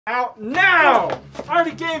Out now! I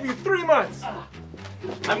already gave you 3 months.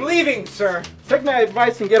 I'm leaving, sir. Take my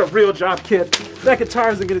advice and get a real job, kid. That guitar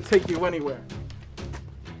isn't gonna take you anywhere.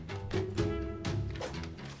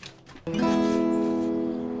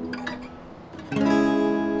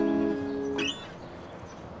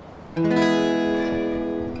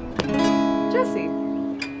 Jesse.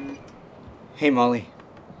 Hey, Molly.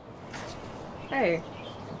 Hey.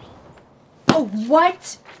 Oh,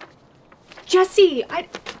 what? Jesse, I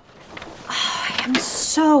am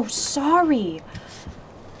so sorry.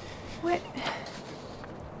 What?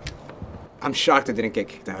 I'm shocked I didn't get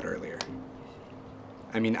kicked out earlier.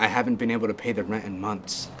 I mean, I haven't been able to pay the rent in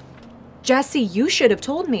months. Jesse, you should have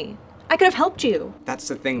told me. I could have helped you. That's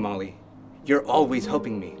the thing, Molly. You're always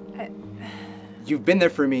helping me. You've been there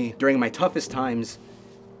for me during my toughest times,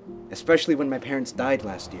 especially when my parents died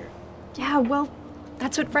last year. Yeah, well,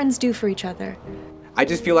 that's what friends do for each other. I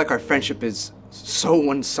just feel like our friendship is so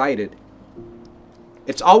one-sided.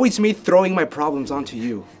 It's always me throwing my problems onto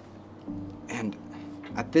you. And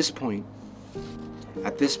at this point,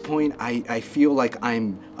 I feel like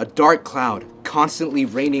I'm a dark cloud constantly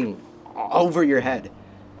raining over your head.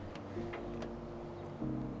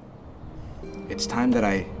 It's time that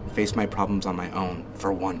I face my problems on my own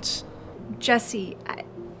for once. Jesse,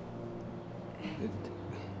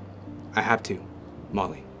 I have to,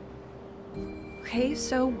 Molly. Okay,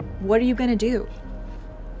 so what are you gonna do?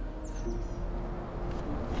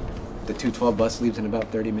 The 212 bus leaves in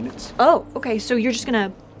about 30 minutes. Oh, okay, so you're just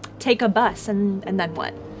gonna take a bus and then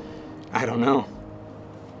what? I don't know.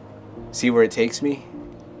 See where it takes me?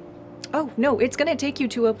 Oh, no, it's gonna take you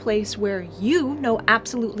to a place where you know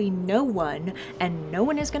absolutely no one and no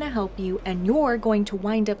one is gonna help you and you're going to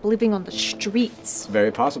wind up living on the streets.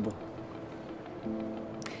 Very possible.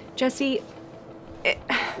 Jesse,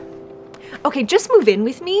 okay, just move in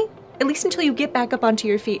with me, at least until you get back up onto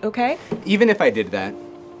your feet, okay? Even if I did that,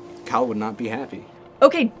 Cal would not be happy.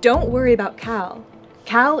 Okay, don't worry about Cal.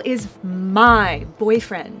 Cal is my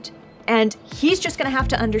boyfriend, and he's just gonna have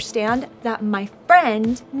to understand that my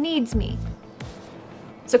friend needs me.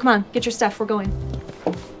 So come on, get your stuff, we're going.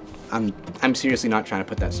 I'm seriously not trying to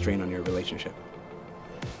put that strain on your relationship.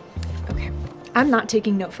 Okay, I'm not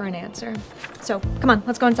taking no for an answer. So come on,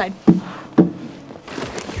 let's go inside.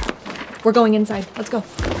 We're going inside, let's go.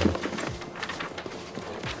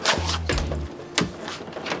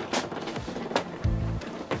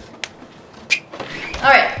 All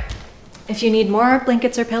right, if you need more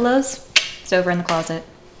blankets or pillows, it's over in the closet.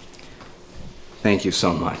 Thank you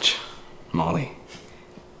so much, Molly.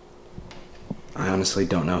 I honestly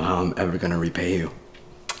don't know how I'm ever gonna repay you.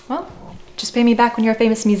 Well, just pay me back when you're a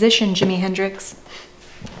famous musician, Jimi Hendrix.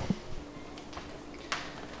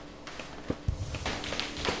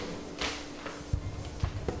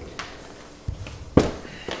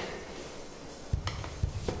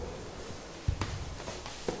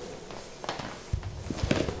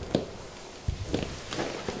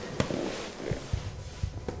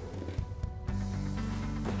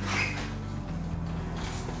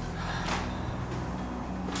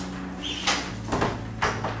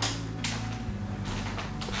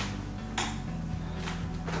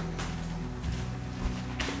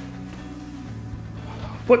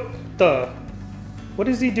 What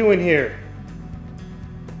is he doing here?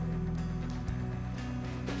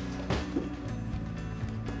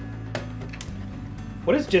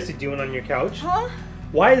 What is Jesse doing on your couch? Huh?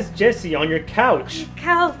 Why is Jesse on your couch?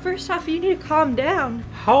 Cal, first off, you need to calm down.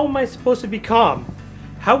 How am I supposed to be calm?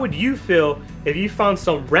 How would you feel if you found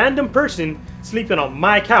some random person sleeping on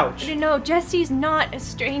my couch? No, Jesse's not a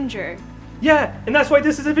stranger. Yeah, and that's why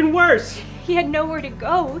this is even worse. He had nowhere to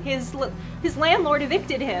go. His landlord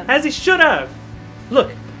evicted him. As he should have.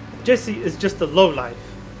 Look, Jesse is just a lowlife.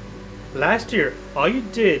 Last year, all you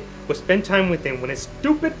did was spend time with him when his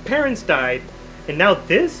stupid parents died, and now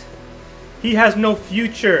this? He has no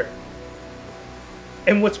future.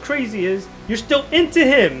 And what's crazy is, you're still into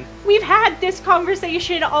him. We've had this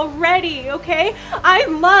conversation already, okay? I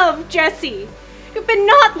love Jesse. But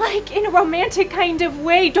not like in a romantic kind of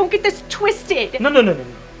way. Don't get this twisted. No.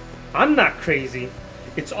 I'm not crazy.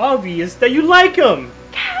 It's obvious that you like him.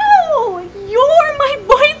 Cal, you're my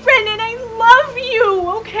boyfriend and I love you,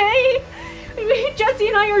 okay? Jesse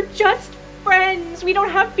and I are just friends. We don't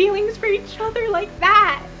have feelings for each other like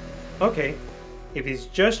that. Okay, if he's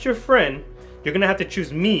just your friend, you're gonna have to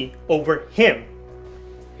choose me over him.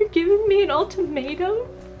 You're giving me an ultimatum?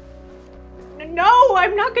 No,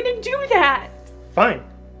 I'm not gonna do that. Fine.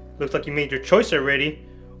 Looks like you made your choice already.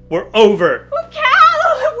 We're over. Oh,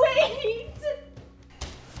 Cal, wait!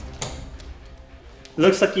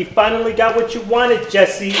 Looks like you finally got what you wanted,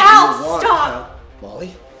 Jesse. Cal, stop!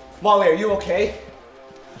 Molly? Molly, are you okay?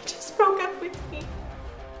 He just broke up with me.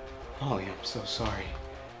 Molly, I'm so sorry.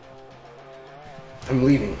 I'm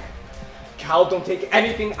leaving. Cal, don't take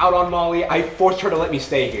anything out on Molly. I forced her to let me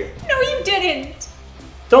stay here. No, you didn't.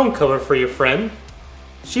 Don't cover for your friend.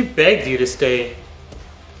 She begged you to stay.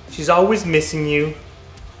 She's always missing you.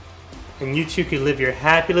 And you two could live your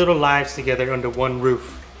happy little lives together under one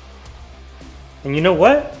roof. And you know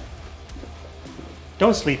what?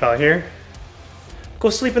 Don't sleep out here. Go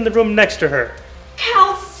sleep in the room next to her.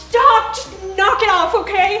 Cal, stop! Just knock it off,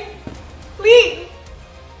 okay? Leave!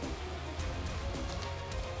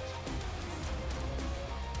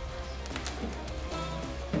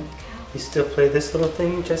 You still play this little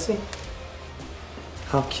thing, Jesse?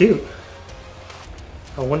 How cute.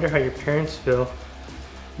 I wonder how your parents feel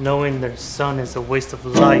knowing their son is a waste of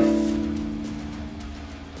life.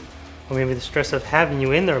 Or maybe the stress of having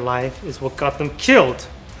you in their life is what got them killed.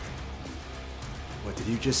 What did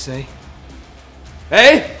you just say?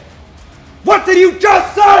 Hey! What did you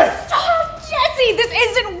just say? Stop, Jesse! This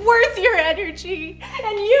isn't worth your energy.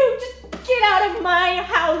 And you, just get out of my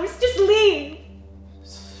house. Just leave.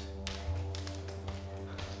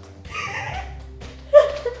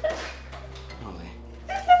 Molly.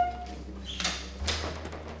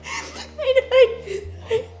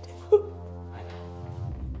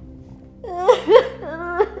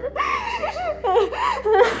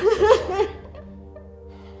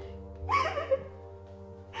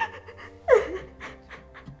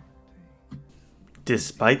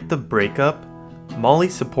 Despite the breakup, Molly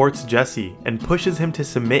supports Jesse and pushes him to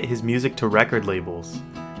submit his music to record labels.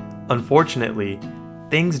 Unfortunately,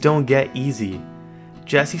 things don't get easy.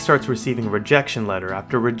 Jesse starts receiving rejection letter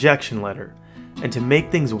after rejection letter, and to make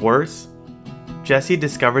things worse, Jesse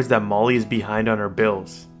discovers that Molly is behind on her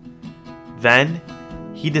bills. Then,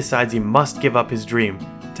 he decides he must give up his dream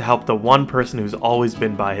to help the one person who's always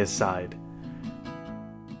been by his side.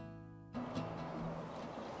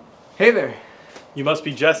 Hey there. You must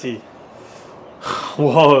be Jesse.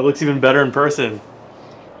 Whoa, it looks even better in person.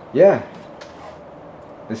 Yeah.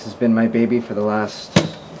 This has been my baby for the last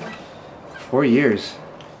 4 years.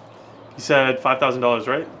 You said $5,000,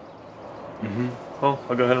 right? Mm-hmm. Well,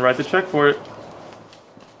 I'll go ahead and write the check for it.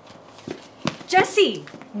 Jesse,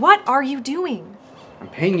 what are you doing? I'm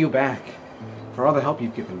paying you back for all the help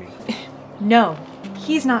you've given me. No,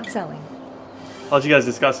 he's not selling. I'll let you guys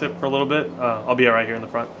discuss it for a little bit. I'll be right here in the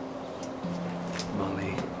front.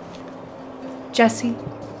 Molly. Jesse,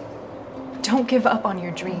 don't give up on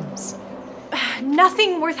your dreams.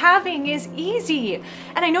 Nothing worth having is easy.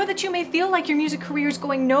 And I know that you may feel like your music career is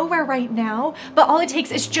going nowhere right now, but all it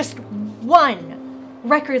takes is just one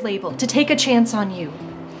record label to take a chance on you.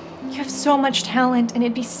 You have so much talent, and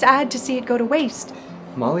it'd be sad to see it go to waste.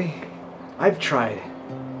 Molly, I've tried.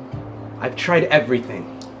 I've tried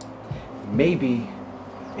everything. Maybe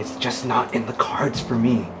it's just not in the cards for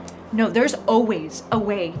me. No, there's always a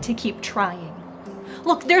way to keep trying.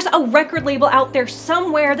 Look, there's a record label out there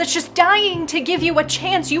somewhere that's just dying to give you a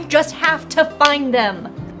chance. You just have to find them.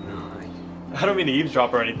 I don't mean to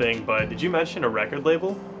eavesdrop or anything, but did you mention a record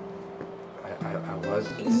label? I was.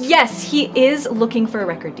 Yes, he is looking for a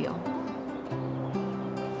record deal.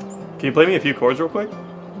 Can you play me a few chords real quick?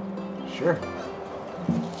 Sure.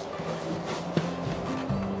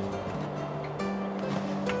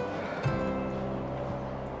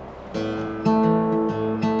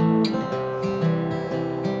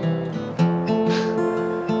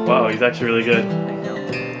 Wow, he's actually really good. I know.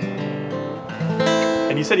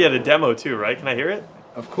 And you said you had a demo too, right? Can I hear it?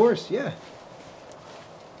 Of course, yeah.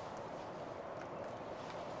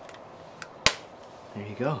 There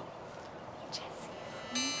you go.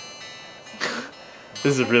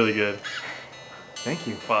 This is really good. Thank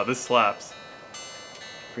you. Wow, this slaps.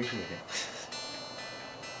 Appreciate it.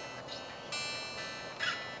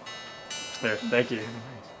 There, thank you.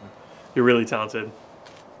 You're really talented.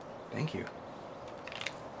 Thank you.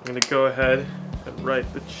 I'm gonna go ahead and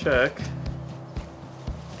write the check.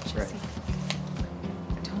 Jesse,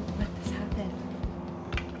 don't let this happen.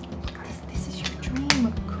 This is your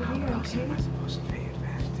dream career, How else okay? am I supposed to pay it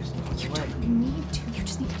back? There's no You way. don't need to. You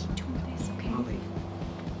just need to keep doing this, okay? Molly,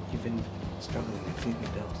 you've been struggling to feed me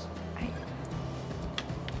bills.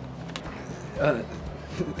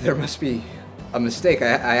 There must be a mistake.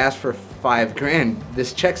 I asked for $5,000.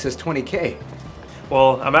 This check says $20K.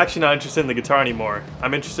 Well, I'm actually not interested in the guitar anymore.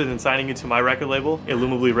 I'm interested in signing you to my record label,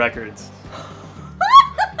 Illumeably Records.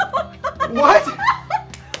 What?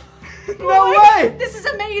 No way! This is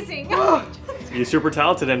amazing. You're super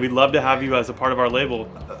talented and we'd love to have you as a part of our label.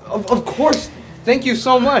 Of course. Thank you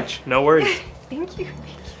so much. No worries. Thank you.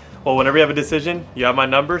 Well, whenever you have a decision, you have my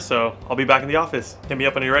number, so I'll be back in the office. Hit me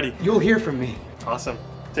up when you're ready. You'll hear from me. Awesome.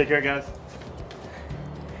 Take care, guys.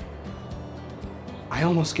 I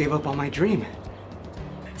almost gave up on my dream.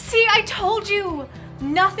 See, I told you!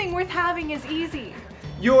 Nothing worth having is easy.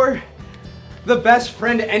 You're the best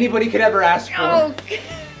friend anybody could ever ask for. Oh.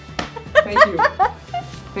 Thank you.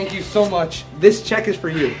 Thank you so much. This check is for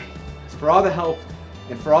you. It's for all the help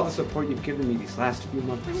and for all the support you've given me these last few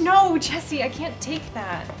months. No, Jesse, I can't take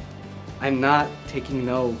that. I'm not taking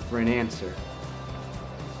no for an answer.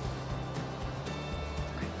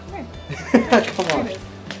 Come on.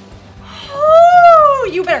 Oh,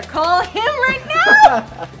 you better call him right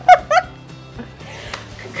now.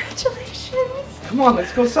 Congratulations. Come on,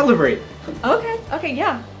 let's go celebrate. Okay,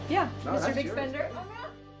 yeah. No, Mr. that's Big yours. Spender.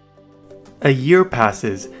 A year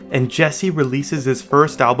passes, and Jesse releases his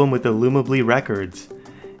first album with Illumeably Records.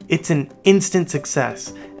 It's an instant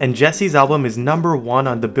success, and Jesse's album is #1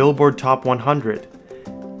 on the Billboard Top 100.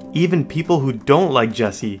 Even people who don't like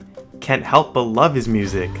Jesse can't help but love his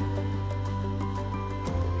music.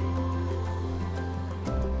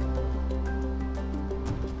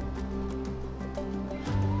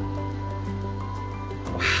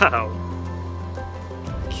 Wow.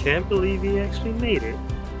 Can't believe he actually made it.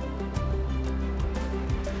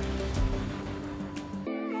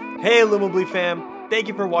 Hey Illumeably fam, thank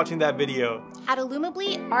you for watching that video. At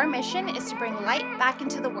Illumeably, our mission is to bring light back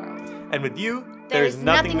into the world. And with you, There's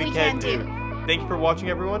nothing we can't can't do. Thank you for watching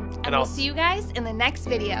everyone, And we'll see you guys in the next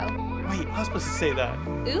video. Wait, I was supposed to say that.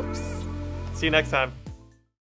 Oops. See you next time.